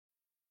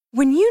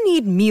When you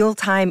need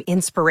mealtime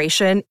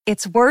inspiration,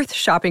 it's worth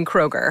shopping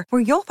Kroger,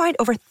 where you'll find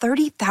over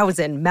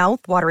 30,000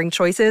 mouth-watering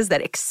choices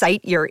that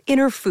excite your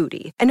inner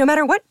foodie. And no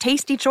matter what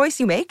tasty choice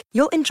you make,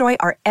 you'll enjoy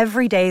our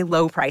everyday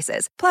low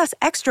prices, plus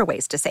extra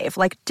ways to save,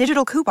 like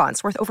digital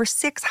coupons worth over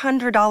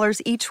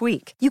 $600 each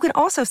week. You can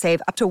also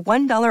save up to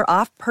 $1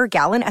 off per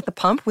gallon at the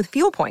pump with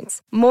fuel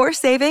points. More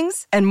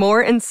savings and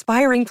more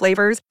inspiring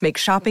flavors make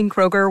shopping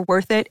Kroger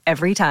worth it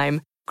every time.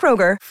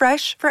 Kroger,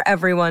 fresh for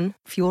everyone.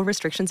 Fuel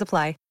restrictions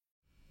apply.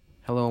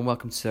 Hello and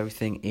welcome to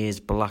Everything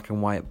is Black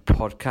and White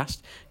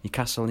podcast.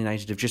 Newcastle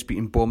United have just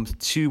beaten Bournemouth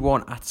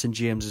 2-1 at St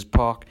James's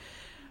Park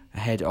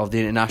ahead of the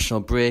international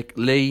break.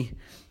 Lee,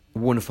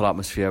 wonderful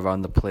atmosphere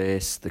around the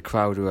place. The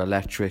crowd are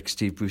electric.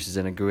 Steve Bruce is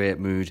in a great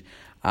mood.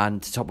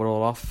 And to top it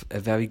all off, a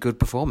very good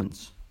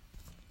performance.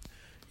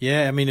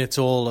 Yeah, I mean, it's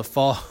all a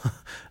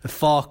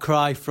far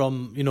cry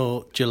from,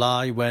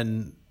 July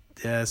when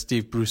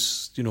Steve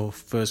Bruce,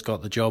 first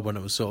got the job, when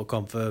it was sort of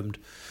confirmed.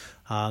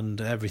 And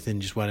everything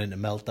just went into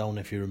meltdown,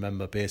 if you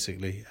remember,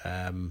 basically.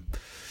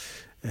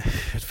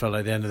 It felt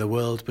like the end of the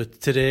world.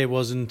 But today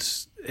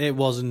wasn't the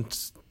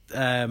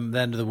end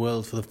of the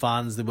world for the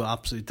fans. They were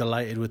absolutely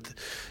delighted with,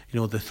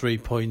 the 3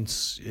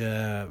 points.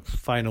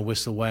 Final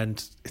whistle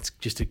went. It's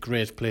just a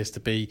great place to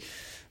be.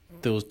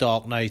 Those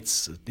dark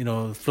nights,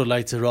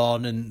 floodlights are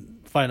on and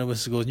final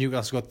whistle goes.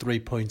 Newcastle got 3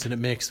 points and it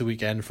makes the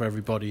weekend for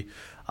everybody.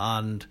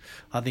 And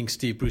I think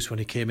Steve Bruce, when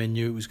he came in,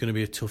 knew it was going to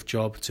be a tough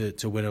job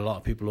to win a lot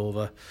of people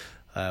over.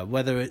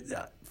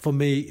 For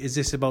me, is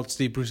this about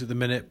Steve Bruce at the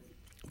minute?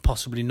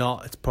 Possibly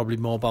not. It's probably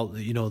more about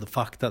the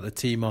fact that the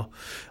team are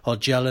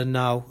gelling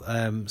now.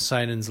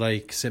 Signings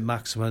like St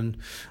Maximin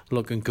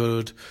looking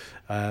good.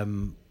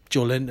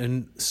 Joe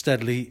Linton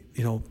steadily,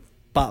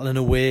 battling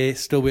away,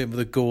 still waiting for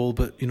the goal,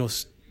 but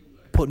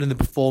putting in the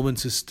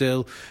performances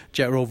still.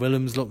 Jetro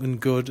Willems looking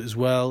good as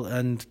well.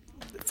 And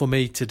for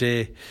me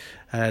today,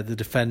 the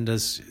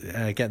defenders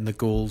getting the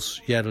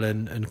goals,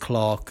 Yedlin and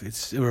Clark,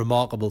 it's a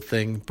remarkable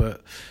thing,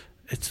 but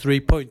it's 3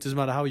 points. It doesn't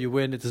matter how you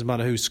win, it doesn't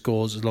matter who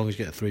scores, as long as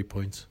you get 3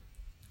 points.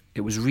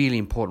 It was really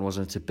important,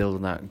 wasn't it, to build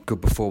on that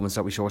good performance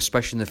that we saw,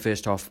 especially in the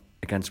first half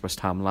against West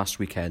Ham last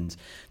weekend,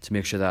 to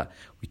make sure that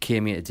we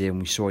came here today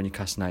and we saw a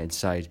Newcastle United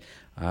side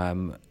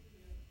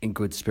in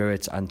good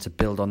spirits, and to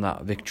build on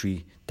that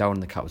victory down in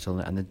the capital,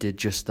 and they did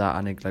just that.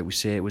 And like we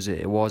say, it was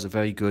a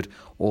very good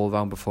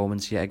all-round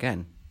performance yet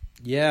again.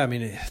 Yeah, I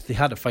mean, they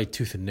had to fight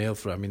tooth and nail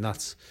for it. I mean,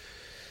 that's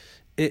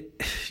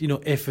it.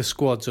 If a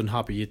squad's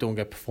unhappy, you don't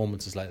get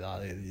performances like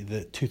that.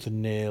 The tooth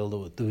and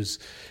nail. There was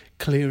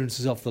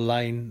clearances off the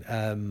line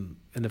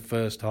in the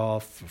first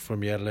half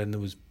from Yedlin.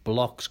 There was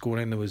blocks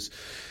going in. There was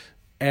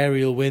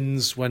aerial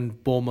wins when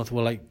Bournemouth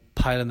were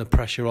piling the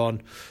pressure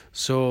on.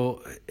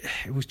 So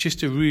it was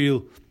just a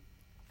real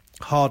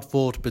hard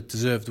fought but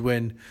deserved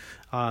win.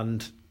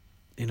 And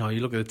you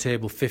look at the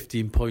table,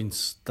 15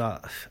 points.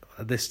 That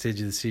at this stage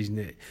of the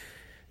season,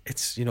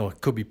 it's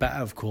it could be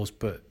better, of course,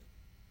 but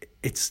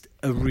it's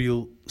a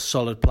real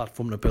solid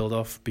platform to build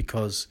off,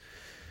 because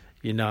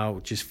you're now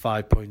just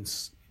 5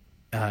 points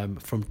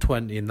from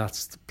 20, and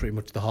that's pretty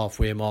much the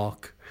halfway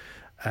mark.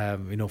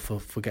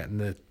 For getting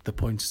the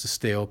points to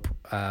stay up.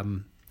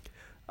 And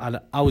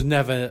I was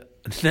never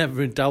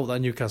in doubt that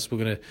Newcastle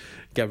were going to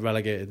get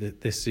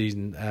relegated this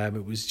season.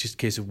 It was just a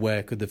case of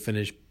where could they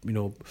finish,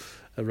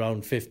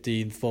 around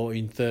 15th,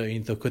 14th,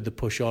 13th, or could they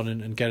push on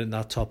and get in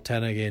that top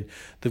 10 again?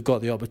 They've got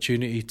the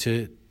opportunity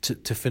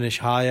to finish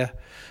higher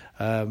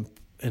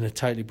in a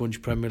tightly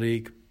bunched Premier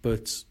League,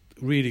 but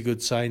really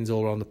good signs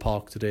all around the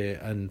park today,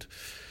 and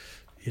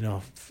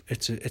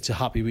it's a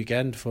happy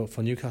weekend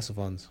for Newcastle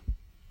fans.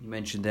 You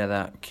mentioned there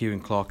that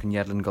Kieran Clark and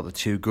Yedlin got the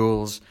 2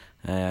 goals.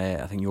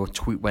 I think your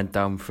tweet went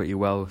down pretty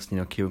well.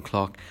 Kieran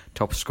Clark,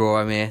 top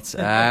scorer, mate.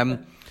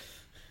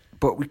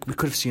 But we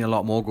could have seen a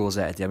lot more goals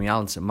there today. I mean,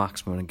 Alan St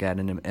Maximin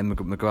again and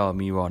Miguel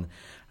Almiron.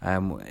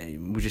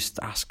 We're just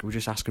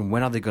asking,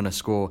 when are they going to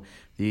score?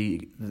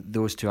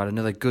 Those two had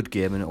another good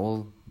game, and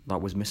all that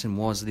was missing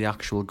was the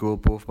actual goal.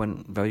 Both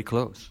went very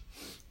close.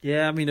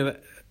 Yeah, I mean,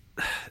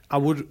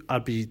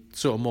 I'd be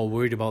sort of more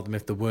worried about them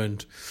if they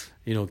weren't,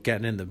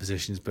 getting into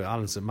positions. But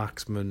Alan St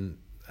Maximin,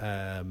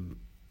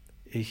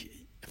 he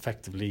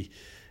effectively,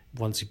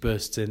 once he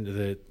bursts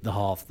into the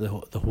half, the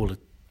whole of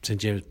St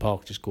James's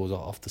Park just goes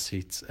off the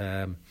seats.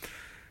 An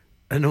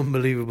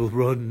unbelievable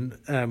run,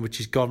 which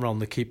has gone around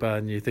the keeper,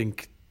 and you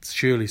think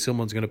surely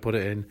someone's going to put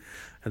it in,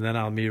 and then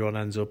Almiron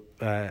ends up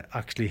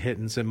actually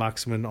hitting St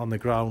Maximin on the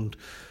ground.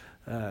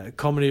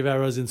 Comedy of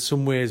errors in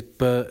some ways,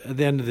 but at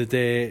the end of the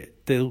day,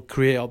 they'll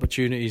create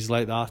opportunities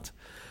like that.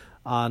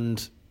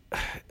 And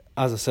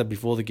as I said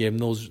before the game,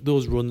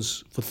 those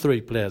runs for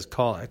 3 players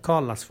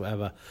can't last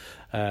forever.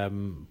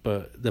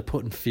 But they're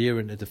putting fear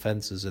into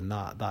defences, and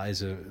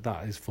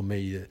that is for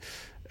me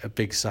a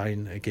big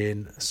sign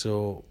again.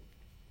 So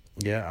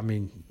yeah, I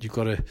mean, you've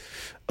got to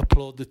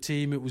applaud the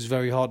team. It was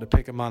very hard to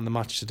pick a man of the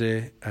match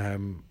today,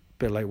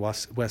 bit like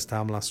West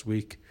Ham last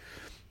week.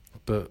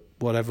 But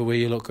whatever way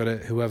you look at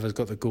it, whoever's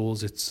got the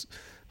goals, it's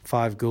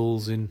 5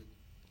 goals in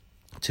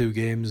 2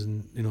 games,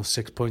 and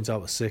 6 points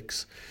out of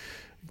 6.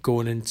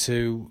 going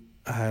into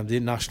the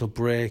international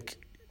break,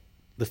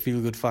 the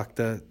feel-good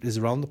factor is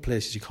around the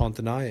places. You can't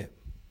deny it.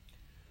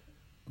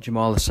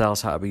 Jamal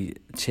Lascelles had to be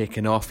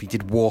taken off. He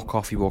did walk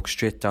off. He walked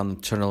straight down the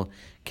tunnel.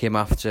 Came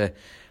after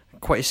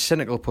quite a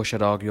cynical push,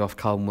 I'd argue, off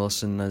Callum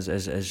Wilson as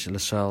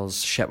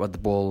Lascelles shepherded the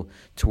ball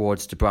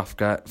towards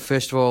Dubravka.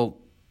 First of all,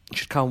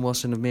 should Callum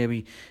Wilson have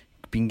maybe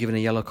been given a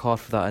yellow card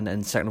for that?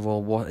 And second of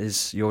all, what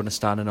is your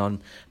understanding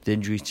on the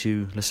injury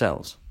to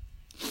Lascelles?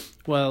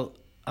 Well,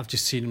 I've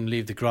just seen him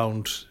leave the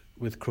ground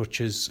with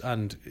crutches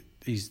and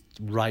he's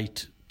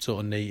right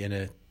sort of knee in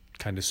a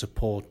kind of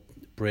support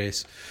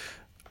brace.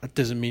 That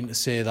doesn't mean to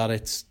say that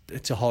it's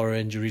a horror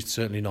injury. It's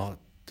certainly not.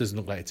 Doesn't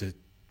look like it's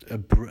a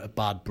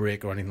bad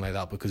break or anything like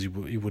that, because he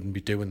wouldn't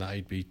be doing that.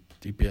 He'd be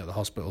at the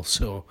hospital.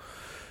 So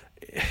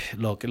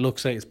look, it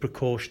looks like it's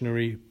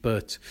precautionary,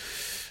 but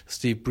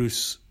Steve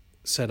Bruce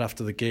said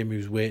after the game he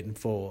was waiting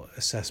for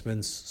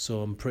assessments,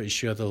 so I'm pretty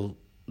sure they'll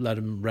let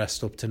him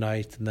rest up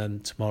tonight and then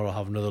tomorrow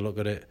have another look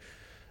at it.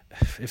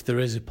 If there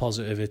is a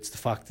positive, it's the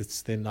fact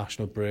it's the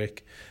international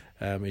break.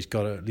 He's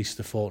got at least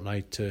a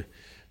fortnight to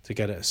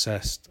get it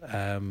assessed.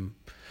 I mean,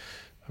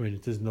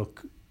 it doesn't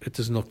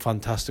look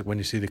fantastic when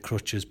you see the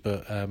crutches,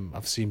 but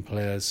I've seen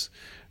players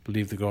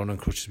leave the ground on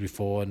crutches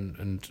before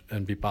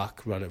and be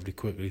back relatively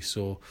quickly.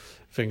 So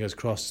fingers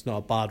crossed, it's not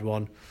a bad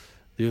one.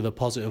 The other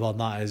positive on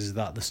that is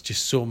that there's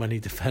just so many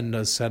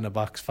defenders, centre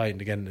backs fighting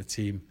to get in the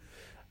team.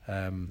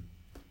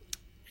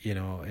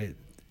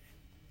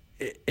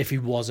 If he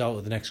was out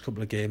of the next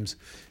couple of games,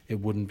 it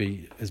wouldn't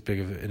be as big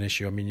of an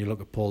issue. I mean, you look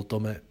at Paul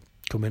Dummett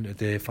come in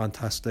today,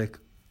 fantastic.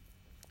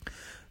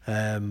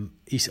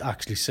 He's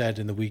actually said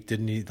in the week,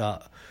 didn't he,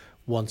 that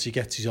once he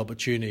gets his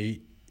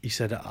opportunity, he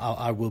said,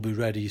 I will be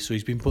ready. So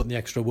he's been putting the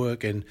extra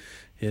work in,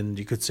 and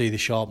you could see the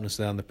sharpness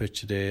there on the pitch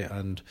today,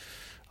 and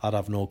I'd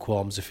have no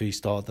qualms if he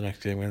started the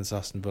next game against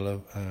Aston Villa.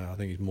 I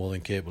think he's more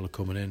than capable of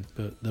coming in.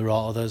 But there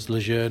are others.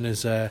 Lejeune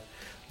is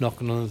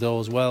knocking on the door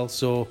as well.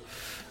 So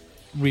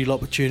real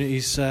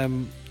opportunities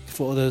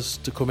for others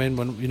to come in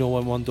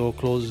when one door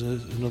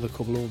closes, another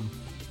couple open.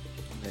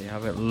 There you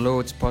have it,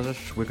 loads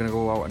positive. We're going to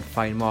go out and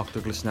find Mark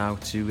Douglas now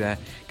to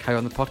carry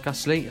on the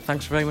podcast. Lee,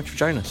 thanks very much for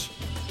joining us.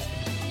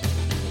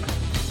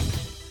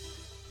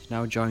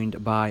 Now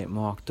joined by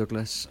Mark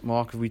Douglas.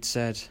 Mark, we'd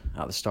said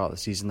at the start of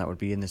the season that would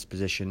be in this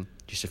position,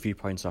 just a few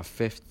points off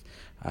fifth.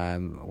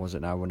 Was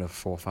it now one of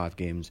 4 or 5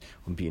 games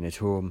unbeaten at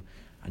home,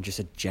 and just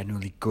a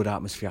generally good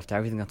atmosphere after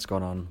everything that's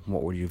gone on?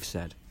 What would you have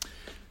said?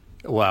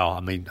 Well, I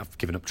mean, I've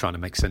given up trying to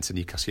make sense of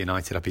Newcastle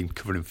United. I've been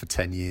covering them for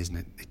 10 years, and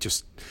it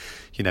just,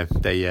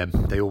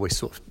 they always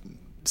sort of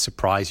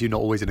surprise you,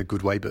 not always in a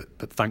good way, but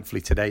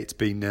thankfully today it's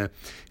been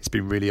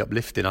really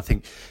uplifting. I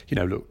think,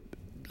 look,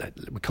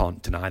 we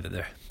can't deny that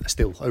there are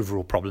still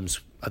overall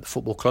problems at the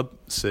football club,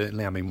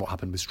 certainly. I mean, what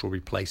happened with Strawberry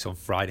Place on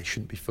Friday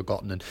shouldn't be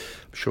forgotten, and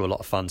I'm sure a lot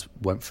of fans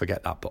won't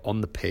forget that. But on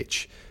the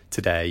pitch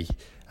today,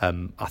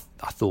 I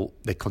thought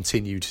they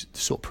continued the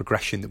sort of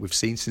progression that we've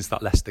seen since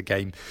that Leicester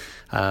game.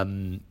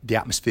 The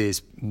atmosphere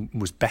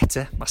was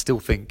better. I still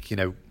think,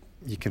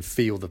 you can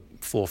feel the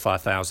 4,000 or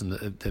 5,000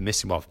 that they're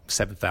missing. Well,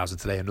 7,000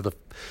 today, another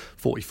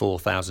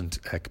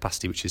 44,000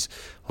 capacity, which is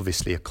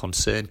obviously a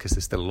concern because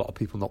there's still a lot of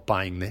people not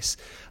buying this.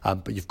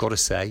 But you've got to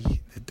say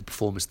the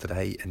performance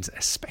today, and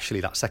especially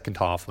that second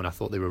half when I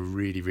thought they were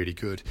really, really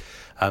good,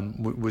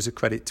 was a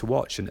credit to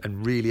watch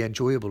and really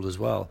enjoyable as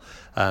well.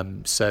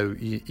 So,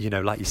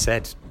 like you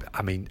said,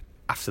 I mean,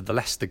 after the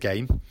Leicester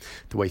game,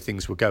 the way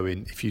things were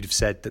going, if you'd have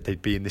said that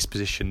they'd be in this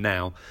position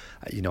now,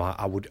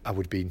 I would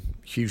have been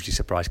hugely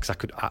surprised, because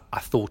I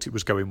thought it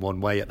was going one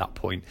way at that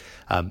point.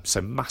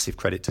 So massive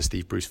credit to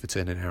Steve Bruce for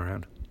turning it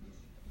around.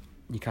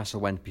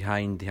 Newcastle went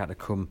behind. They had to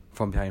come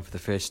from behind for the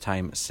first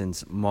time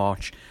since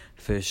March.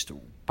 First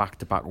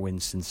back-to-back win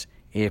since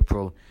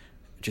April.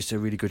 Just a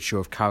really good show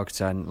of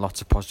character and lots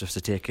of positives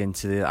to take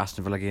into the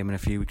Aston Villa game in a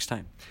few weeks'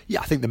 time.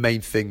 Yeah, I think the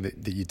main thing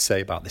that you'd say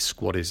about this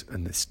squad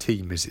and this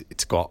team is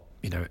it's got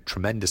a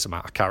tremendous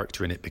amount of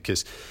character in it,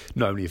 because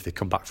not only have they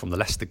come back from the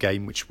Leicester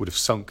game, which would have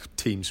sunk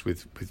teams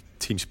with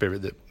team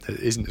spirit that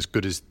isn't as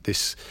good as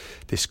this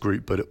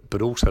group,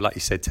 but also, like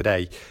you said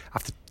today,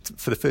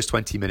 for the first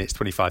 20 minutes,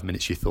 25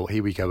 minutes, you thought,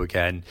 here we go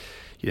again.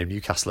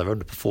 Newcastle are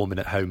underperforming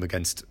at home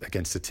against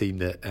a team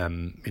that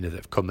that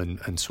have come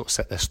and sort of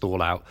set their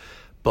stall out.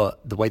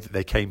 But the way that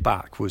they came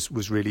back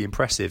was really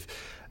impressive.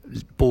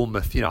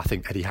 Bournemouth, I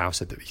think Eddie Howe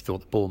said that he thought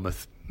that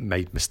Bournemouth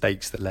made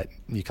mistakes that let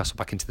Newcastle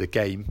back into the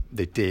game.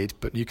 They did,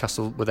 but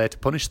Newcastle were there to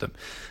punish them.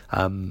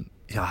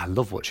 I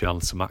love watching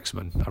Allan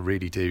Saint-Maximin, I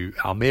really do.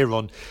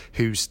 Almiron,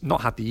 who's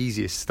not had the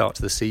easiest start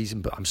to the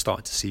season, but I'm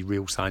starting to see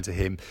real signs of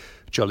him.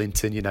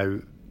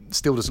 Joelinton,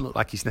 still doesn't look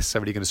like he's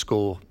necessarily going to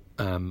score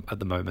at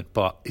the moment,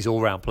 but his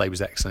all-round play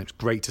was excellent. It's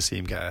great to see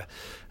him get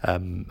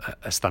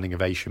a standing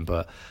ovation,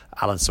 but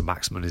Allan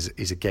Saint-Maximin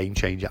is a game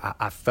changer.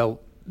 I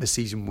felt the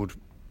season would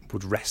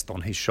rest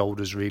on his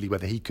shoulders, really,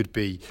 whether he could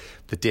be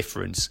the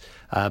difference.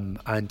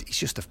 And he's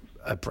just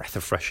a breath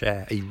of fresh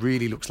air. He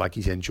really looks like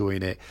he's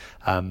enjoying it.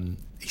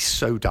 He's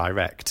so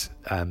direct.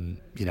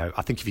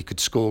 I think if he could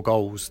score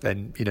goals,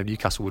 then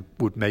Newcastle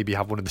would maybe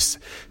have one of the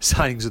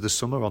signings of the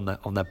summer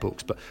on their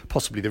books. But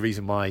possibly the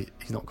reason why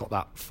he's not got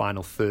that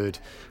final third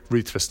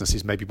ruthlessness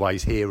is maybe why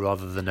he's here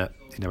rather than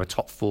a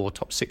top 4,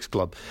 top 6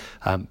 club,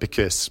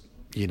 because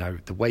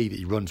the way that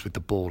he runs with the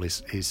ball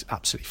is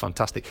absolutely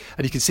fantastic.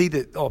 And you can see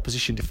that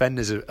opposition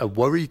defenders are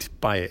worried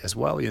by it as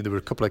well. There were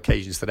a couple of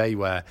occasions today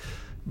where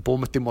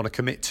Bournemouth didn't want to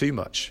commit too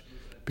much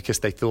because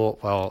they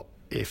thought, well,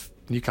 if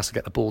Newcastle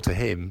get the ball to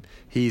him,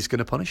 he's going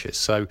to punish us.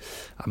 So,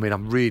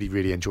 I'm really,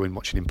 really enjoying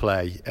watching him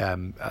play.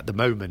 At the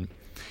moment,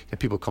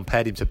 people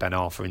compared him to Ben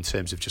Arfa in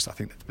terms of just, I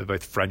think they're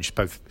both French,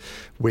 both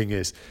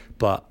wingers.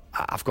 But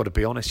I've got to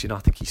be honest, I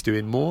think he's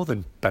doing more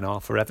than Ben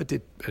Arfa ever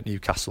did at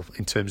Newcastle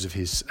in terms of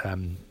his,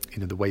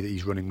 the way that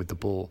he's running with the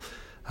ball.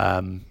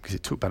 Because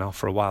it took Ben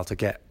Arfa a while to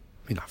get,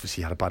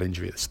 obviously he had a bad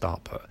injury at the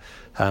start, but,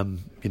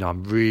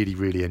 I'm really,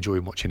 really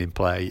enjoying watching him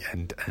play,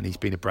 and he's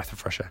been a breath of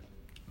fresh air.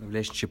 The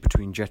relationship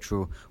between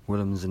Jetro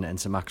Willems and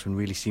Saint-Maximin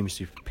really seems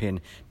to be paying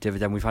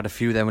dividend. We've had a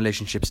few of them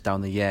relationships down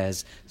the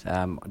years,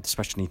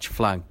 especially on each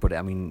flank, but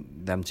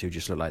them two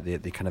just look like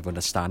they kind of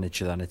understand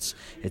each other, and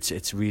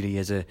it's really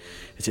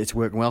it's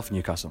working well for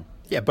Newcastle.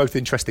 Yeah, both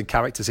interesting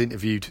characters.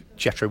 Interviewed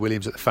Jetro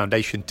Willems at the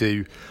Foundation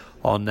do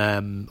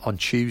on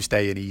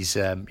Tuesday, and he's he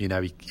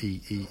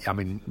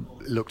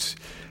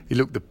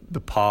looked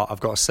the part, I've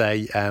got to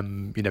say.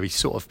 We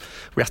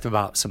asked him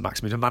about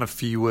Saint-Maximin, a man of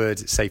few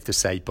words, it's safe to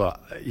say,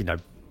 but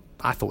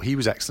I thought he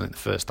was excellent in the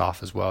first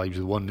half as well. He was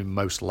the one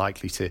most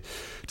likely to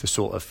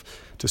sort of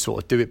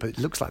do it. But it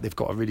looks like they've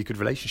got a really good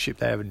relationship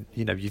there. And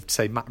you'd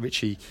say Matt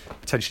Ritchie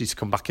potentially to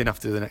come back in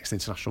after the next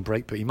international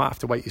break, but he might have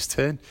to wait his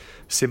turn.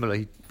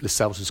 Similarly,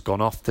 Lascelles has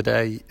gone off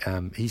today.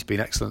 He's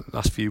been excellent the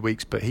last few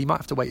weeks, but he might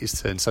have to wait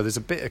his turn. So there's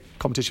a bit of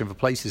competition for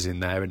places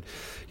in there. And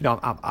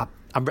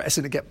I'm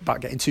reticent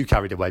about getting too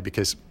carried away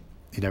because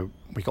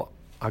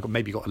I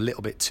maybe got a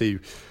little bit too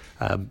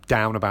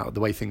down about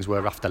the way things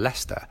were after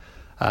Leicester.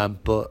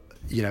 But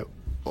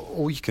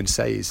all you can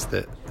say is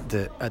that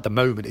at the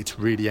moment it's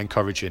really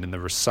encouraging, and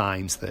there are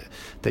signs that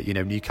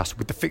Newcastle,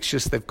 with the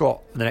fixtures they've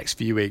got in the next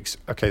few weeks,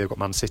 okay, they've got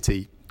Man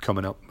City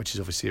coming up, which is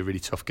obviously a really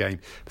tough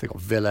game, but they've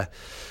got Villa,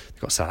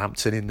 they've got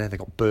Southampton in there, they've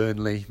got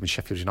Burnley,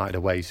 Sheffield United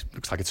away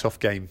looks like a tough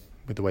game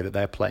with the way that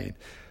they're playing,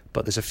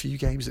 but there's a few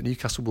games that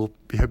Newcastle will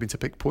be hoping to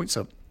pick points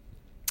up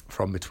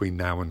from between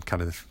now and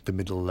kind of the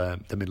middle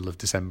of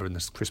December and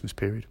this Christmas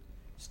period.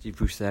 Steve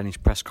Bruce there in his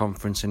press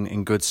conference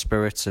in good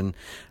spirits, and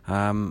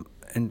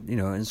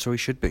so he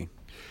should be.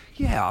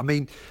 Yeah,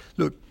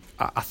 look,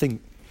 I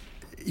think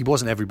he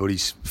wasn't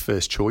everybody's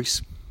first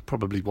choice.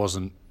 Probably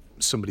wasn't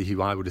somebody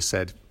who I would have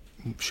said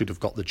should have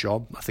got the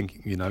job. I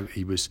think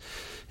he was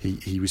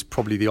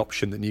probably the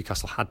option that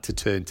Newcastle had to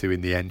turn to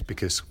in the end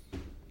because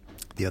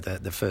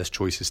the first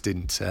choices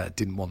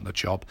didn't want the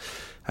job,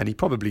 and he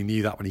probably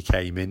knew that when he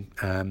came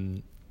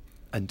in.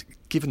 And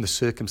given the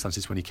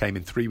circumstances when he came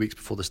in 3 weeks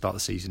before the start of the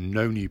season,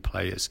 no new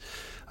players,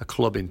 a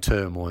club in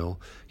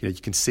turmoil, you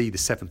can see the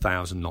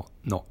 7,000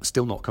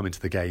 still not coming to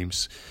the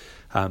games.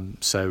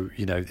 So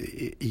he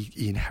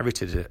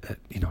inherited a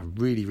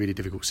really, really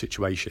difficult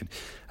situation.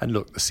 And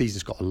look, the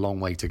season's got a long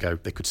way to go.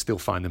 They could still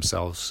find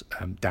themselves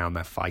down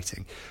there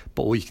fighting.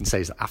 But all you can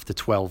say is that after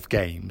 12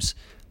 games,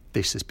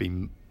 this has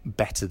been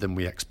better than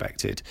we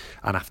expected.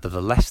 And after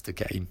the Leicester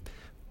game,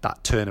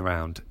 that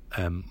turnaround,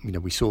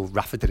 we saw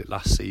Rafa did it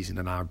last season,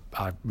 and I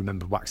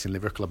remember waxing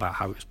lyrical about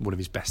how it's one of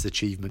his best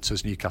achievements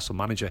as Newcastle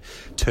manager,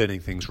 turning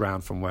things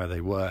round from where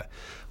they were.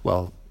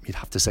 Well, you'd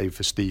have to say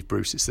for Steve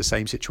Bruce, it's the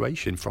same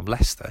situation from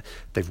Leicester.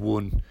 They've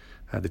won,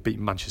 they've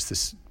beaten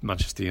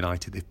Manchester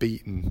United, they've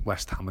beaten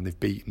West Ham, and they've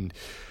beaten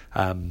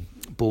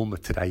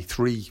Bournemouth today.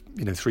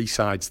 Three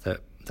sides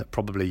that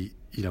probably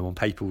on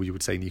paper you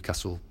would say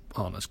Newcastle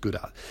aren't as good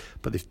at,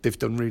 but they've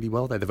done really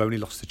well there. They've only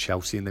lost to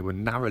Chelsea, and they were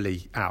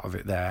narrowly out of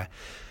it there.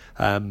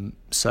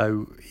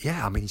 So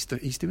yeah, he's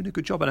doing a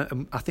good job,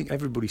 and I think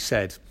everybody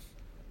said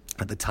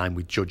at the time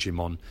we'd judge him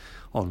on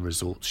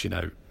results.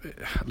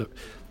 Look,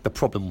 the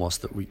problem was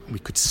that we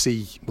could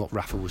see what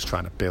Rafa was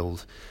trying to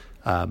build.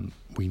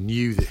 We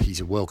knew that he's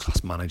a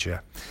world-class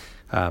manager.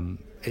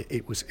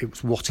 It was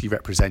what he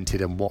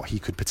represented and what he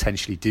could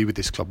potentially do with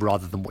this club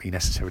rather than what he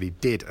necessarily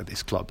did at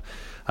this club.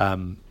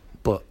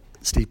 But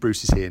Steve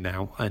Bruce is here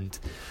now, and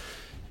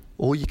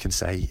all you can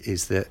say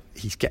is that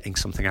he's getting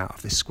something out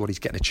of this squad. He's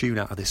getting a tune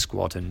out of this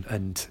squad, and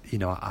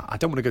I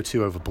don't want to go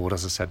too overboard,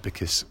 as I said,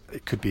 because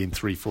it could be in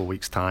 3-4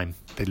 weeks' time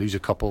they lose a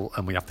couple,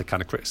 and we have to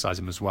kind of criticise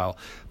him as well.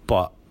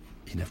 But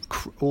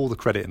all the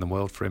credit in the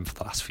world for him for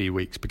the last few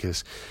weeks,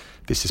 because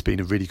this has been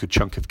a really good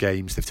chunk of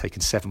games. They've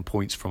taken 7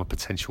 points from a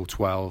potential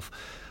 12.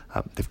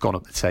 They've gone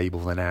up the table.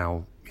 They're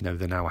now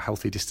a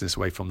healthy distance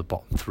away from the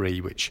bottom 3,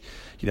 which,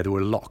 there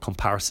were a lot of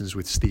comparisons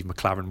with Steve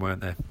McLaren,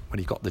 weren't there, when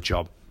he got the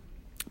job.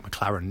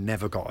 McLaren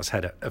never got as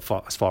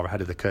far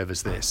ahead of the curve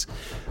as this,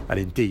 and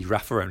indeed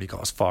Rafa only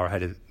got as far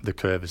ahead of the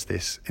curve as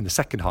this in the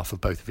second half of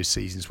both of his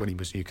seasons when he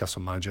was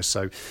Newcastle manager.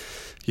 So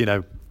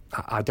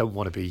I don't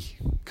want to be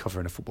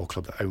covering a football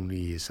club that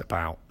only is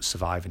about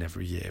surviving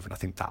every year, and I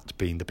think that's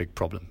been the big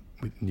problem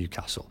with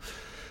Newcastle.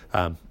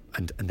 And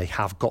they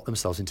have got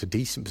themselves into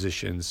decent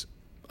positions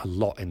a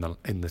lot in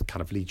the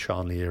kind of Lee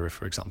Charnley era,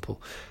 for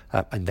example,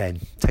 and then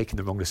taking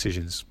the wrong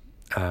decisions.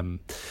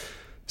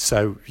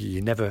 So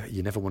you never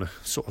want to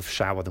sort of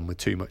shower them with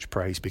too much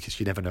praise, because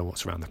you never know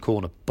what's around the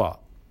corner. But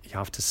you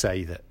have to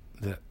say that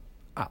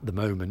at the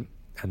moment,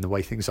 and the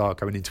way things are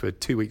going into a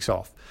 2 weeks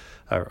off,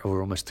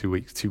 or almost 2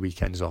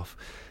 weekends off,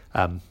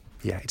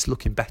 it's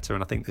looking better.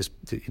 And I think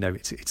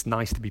it's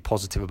nice to be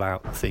positive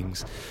about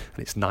things,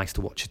 and it's nice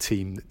to watch a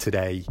team that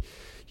today,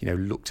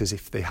 looked as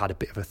if they had a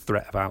bit of a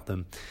threat about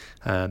them,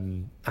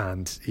 and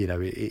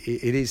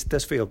it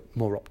does feel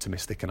more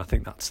optimistic, and I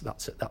think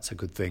that's a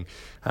good thing.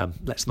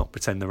 Let's not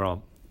pretend there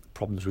aren't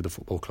problems with the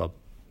football club.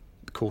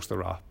 Of course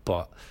there are,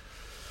 but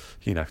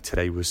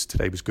today was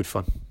good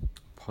fun.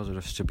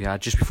 Positives to be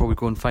had. Just before we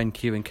go and find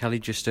Kieran Kelly,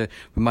 just a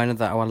reminder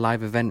that our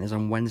live event is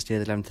on Wednesday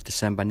the 11th of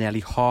December.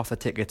 Nearly half the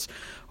tickets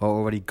are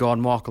already gone.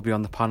 Mark will be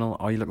on the panel.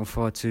 Are you looking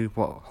forward to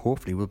what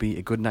hopefully will be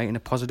a good night and a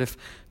positive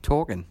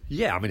talking?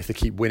 Yeah, I mean, if they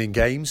keep winning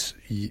games,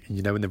 and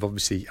they've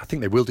obviously, I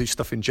think they will do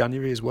stuff in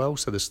January as well,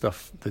 so there's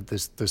stuff,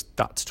 there's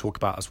that to talk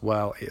about as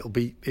well.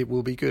 It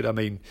will be good. I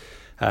mean,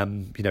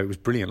 it was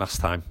brilliant last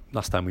time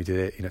we did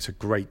it. It's a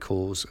great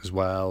cause as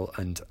well,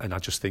 and I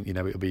just think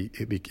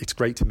it's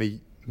great to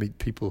meet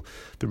people,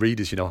 the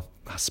readers. I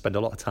spend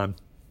a lot of time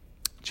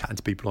chatting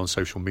to people on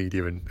social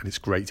media, and it's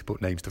great to put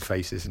names to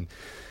faces. And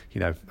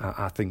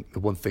I think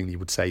the one thing you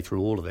would say through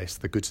all of this,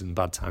 the goods and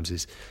bad times,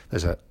 is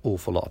there's an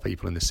awful lot of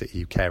people in the city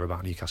who care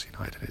about Newcastle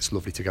United, and it's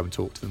lovely to go and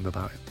talk to them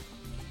about it.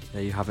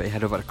 There you have it.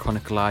 Head over to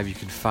Chronicle Live. You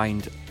can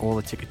find all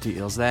the ticket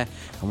details there,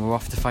 and we're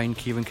off to find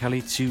Kieran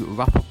Kelly to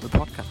wrap up the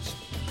podcast.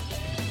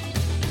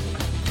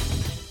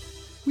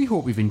 We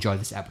hope you've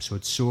enjoyed this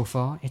episode so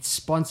far. It's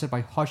sponsored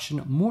by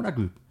Hodgson Motor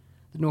Group,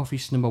 the North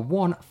East's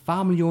 #1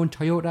 family-owned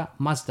Toyota,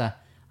 Mazda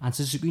and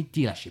Suzuki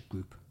dealership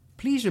group.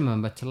 Please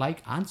remember to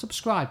like and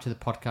subscribe to the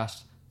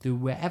podcast through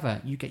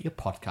wherever you get your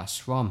podcasts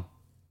from.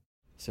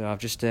 So I've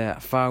just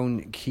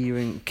found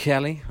Kieran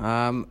Kelly.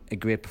 A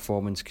great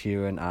performance,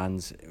 Kieran,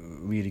 and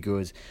really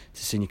good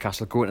to see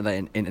Newcastle go into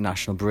that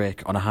international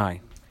break on a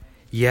high.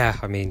 Yeah,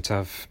 I mean, to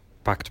have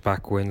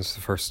back-to-back wins,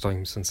 the first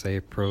time since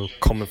April,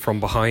 coming from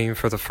behind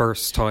for the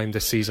first time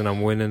this season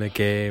and winning a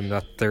game,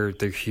 that they're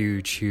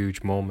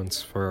huge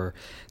moments for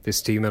this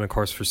team, and of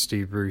course for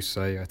Steve Bruce.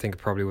 I think it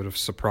probably would have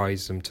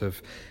surprised him to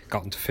have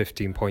gotten to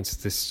 15 points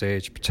at this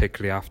stage,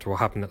 particularly after what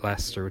happened at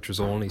Leicester, which was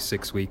only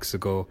 6 weeks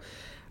ago.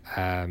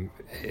 It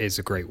is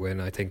a great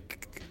win. I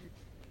think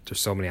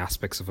there's so many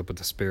aspects of it, but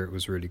the spirit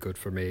was really good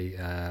for me.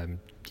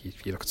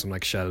 You look at someone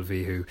like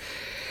Shelvey, who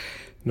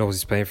knows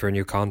he's playing for a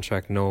new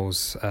contract,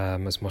 knows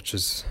as much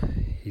as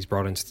he's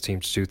brought into the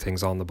team to do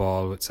things on the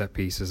ball with set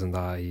pieces and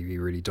that, he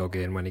really dug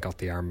in when he got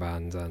the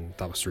armband, and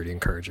that was really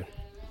encouraging.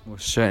 Well,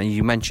 certainly,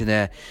 you mentioned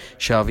there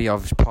Shelvey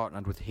obviously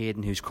partnered with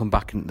Hayden, who's come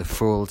back into the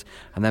fold,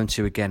 and them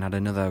two again had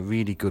another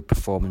really good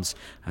performance,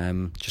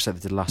 just like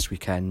they did last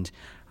weekend.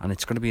 And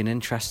it's going to be an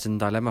interesting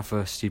dilemma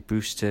for Steve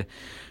Bruce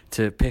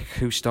to pick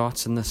who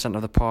starts in the centre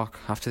of the park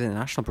after the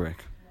international break.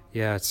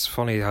 Yeah, it's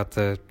funny how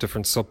the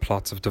different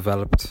subplots have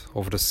developed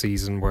over the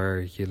season, where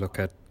you look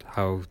at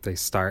how they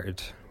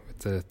started with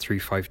the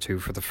 3-5-2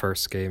 for the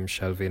first game.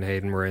 Shelvey and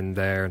Hayden were in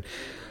there, and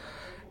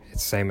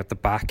it's the same at the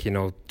back.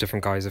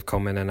 Different guys have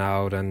come in and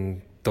out,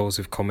 and those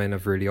who've come in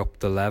have really upped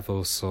the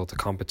level, so the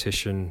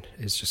competition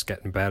is just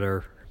getting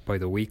better by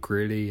the week,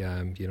 really.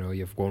 You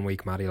have 1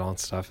 week Matty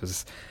Longstaff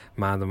is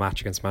man of the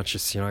match against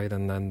Manchester United,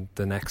 and then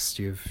the next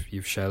you've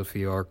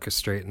Shelvey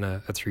orchestrating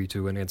a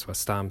 3-2 win against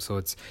West Ham. So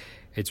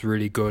it's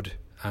really good,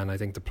 and I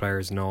think the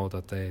players know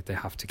that they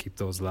have to keep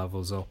those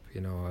levels up.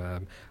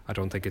 I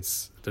don't think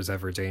there's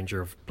ever a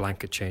danger of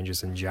blanket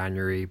changes in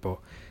January, but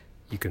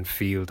you can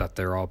feel that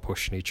they're all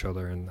pushing each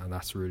other, and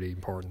that's really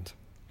important.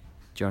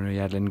 Johnny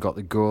Yedlin got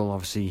the goal.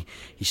 Obviously,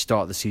 he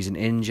started the season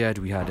injured.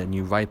 We had a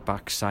new right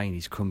back signed.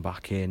 He's come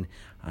back in.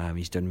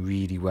 He's done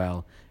really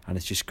well, and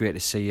it's just great to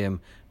see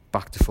him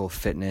back to full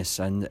fitness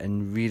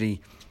and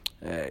really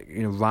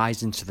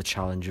rising to the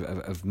challenge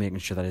of making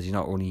sure that he's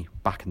not only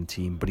back in the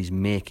team, but he's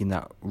making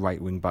that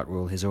right wing back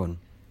role his own.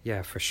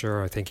 Yeah, for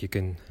sure. I think you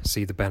can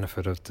see the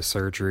benefit of the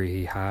surgery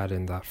he had,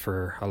 in that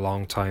for a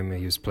long time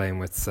he was playing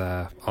with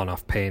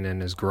on-off pain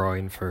in his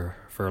groin for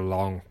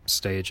long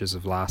stages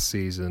of last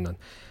season, and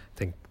I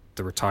think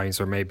there were times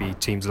where maybe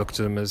teams looked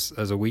at him as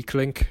a weak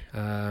link,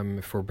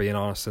 if we're being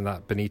honest, in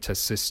that Benitez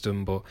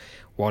system. But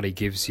what he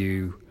gives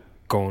you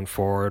going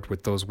forward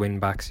with those wing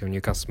backs,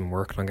 Newcastle have been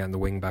working on getting the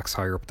wing backs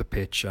higher up the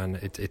pitch, and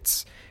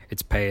it's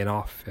paying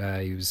off.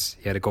 He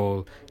had a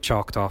goal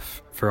chalked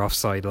off for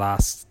offside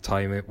last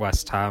time at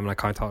West Ham, and I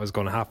kind of thought it was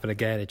going to happen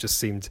again. It just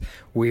seemed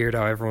weird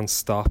how everyone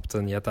stopped,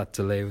 and you had that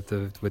delay with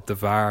the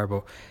VAR,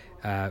 but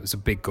it was a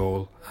big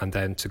goal. And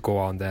then to go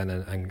on then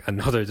and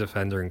another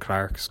defender in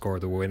Clark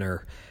scored the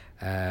winner.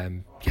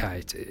 I'm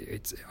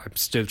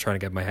still trying to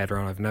get my head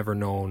around. I've never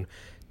known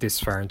this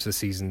far into the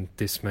season,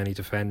 this many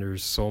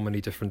defenders, so many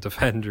different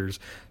defenders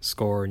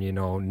scoring,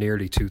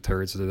 nearly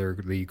 2/3 of their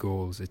league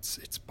goals. It's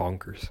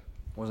bonkers.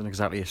 Wasn't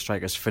exactly a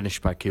striker's finish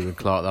by Kieran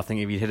Clark. I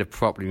think if he'd hit it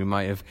properly, we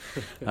might have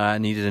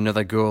needed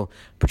another goal.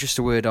 But just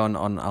a word on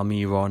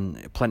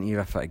Almiron. Plenty of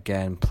effort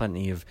again,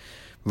 plenty of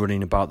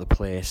running about the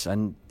place.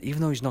 And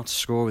even though he's not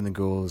scoring the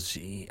goals,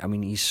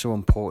 he's so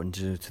important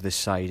to this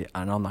side.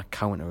 And on that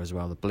counter as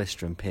well, the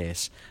blistering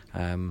pace.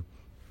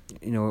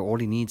 All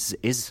he needs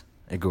is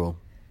a goal.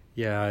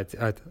 Yeah,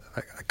 I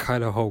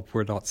kind of hope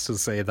we're not still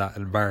saying that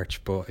in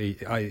March, but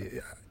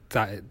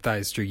that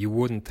is true. You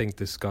wouldn't think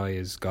this guy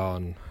is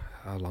gone.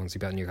 How long has he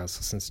been at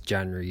Newcastle? Since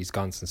January. He's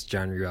gone since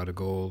January without a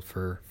goal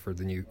for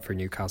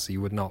Newcastle.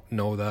 You would not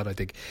know that. I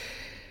think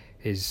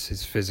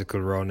his physical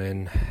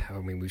running.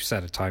 We've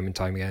said it time and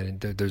time again.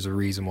 There's a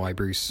reason why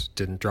Bruce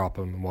didn't drop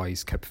him and why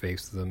he's kept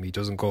faith with him. He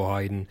doesn't go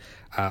hiding.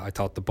 I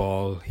thought the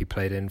ball he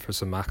played in for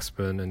some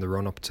Maxman in the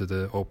run up to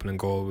the opening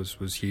goal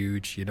was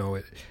huge.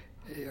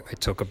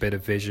 It took a bit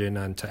of vision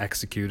and to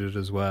execute it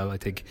as well. I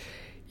think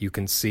you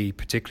can see,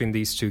 particularly in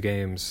these two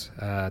games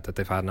that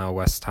they've had now,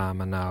 West Ham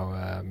and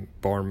now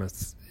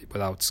Bournemouth,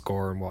 without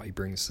scoring, what he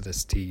brings to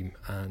this team.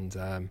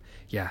 And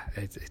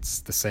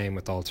it's the same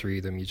with all three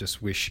of them. You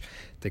just wish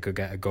they could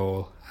get a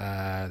goal,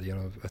 a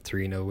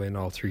 3-0 win,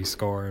 all three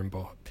scoring.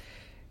 But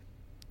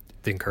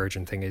the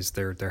encouraging thing is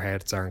their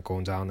heads aren't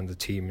going down and the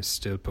team is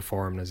still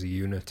performing as a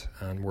unit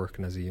and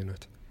working as a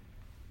unit.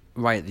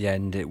 Right at the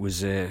end, it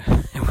was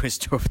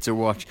tough to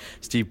watch.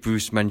 Steve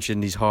Bruce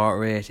mentioned his heart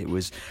rate.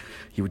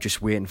 You were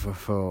just waiting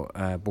for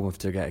Bournemouth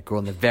to get a goal,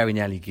 and they very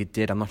nearly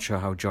did. I'm not sure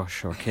how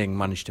Josh or King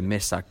managed to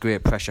miss that.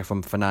 Great pressure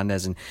from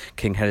Fernandes, and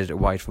King headed it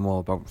wide from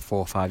about 4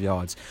 or 5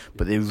 yards.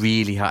 But they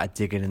really had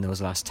to dig in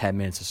those last 10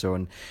 minutes or so,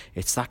 and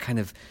it's that kind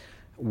of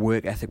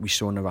work ethic we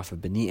saw in Rafa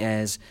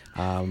Benitez,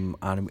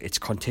 and it's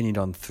continued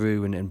on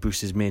through, and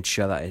Bruce has made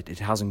sure that it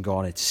hasn't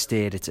gone, it's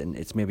stayed,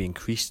 it's maybe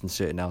increased in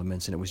certain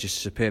elements, and it was just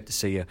superb to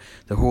see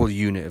the whole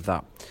unit of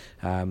that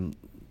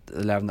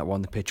 11 that were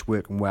on the pitch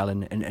working well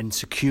and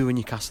securing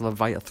Newcastle a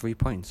vital 3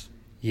 points.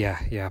 Yeah,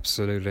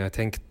 absolutely. I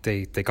think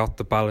they got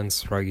the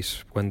balance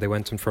right when they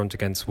went in front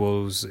against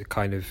Wolves. It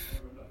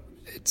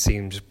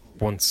seemed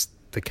once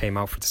they came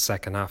out for the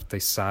second half, they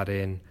sat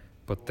in.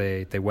 But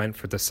they went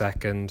for the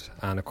second,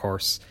 and of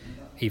course,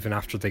 even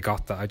after they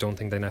got that, I don't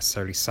think they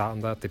necessarily sat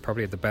on that. They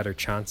probably had the better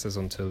chances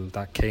until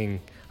that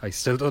King. I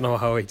still don't know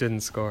how he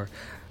didn't score,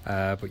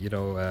 but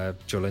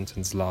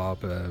Joelinton's lob.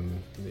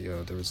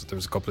 There was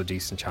a couple of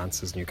decent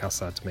chances.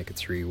 Newcastle had to make it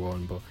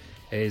 3-1, but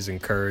it is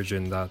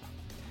encouraging that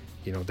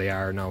they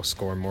are now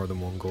scoring more than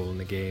one goal in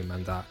the game,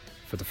 and that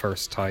for the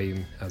first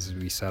time, as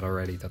we said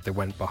already, that they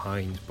went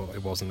behind, but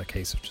it wasn't a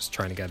case of just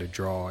trying to get a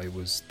draw. It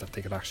was that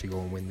they could actually go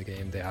and win the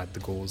game. They had the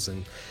goals,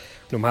 and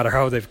no matter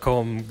how they've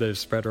come, they're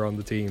spread around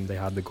the team. They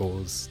had the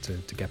goals to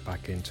get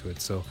back into it.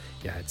 So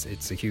yeah,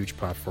 it's a huge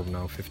platform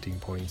now. 15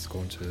 points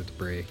going to the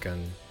break,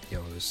 and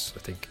there's, I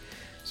think,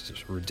 it's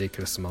a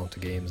ridiculous amount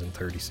of games in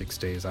 36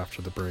 days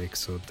after the break.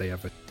 So they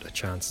have a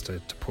chance to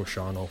push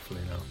on,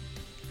 hopefully now.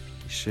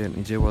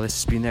 Certainly do. Well,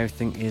 this has been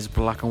Everything Is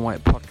Black and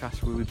White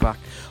podcast. We'll be back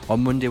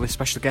on Monday with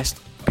special guest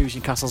BBC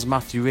Newcastle's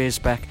Matthew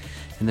Raisbeck.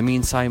 In the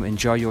meantime,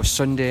 enjoy your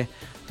Sunday,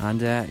 and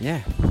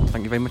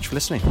thank you very much for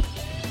listening.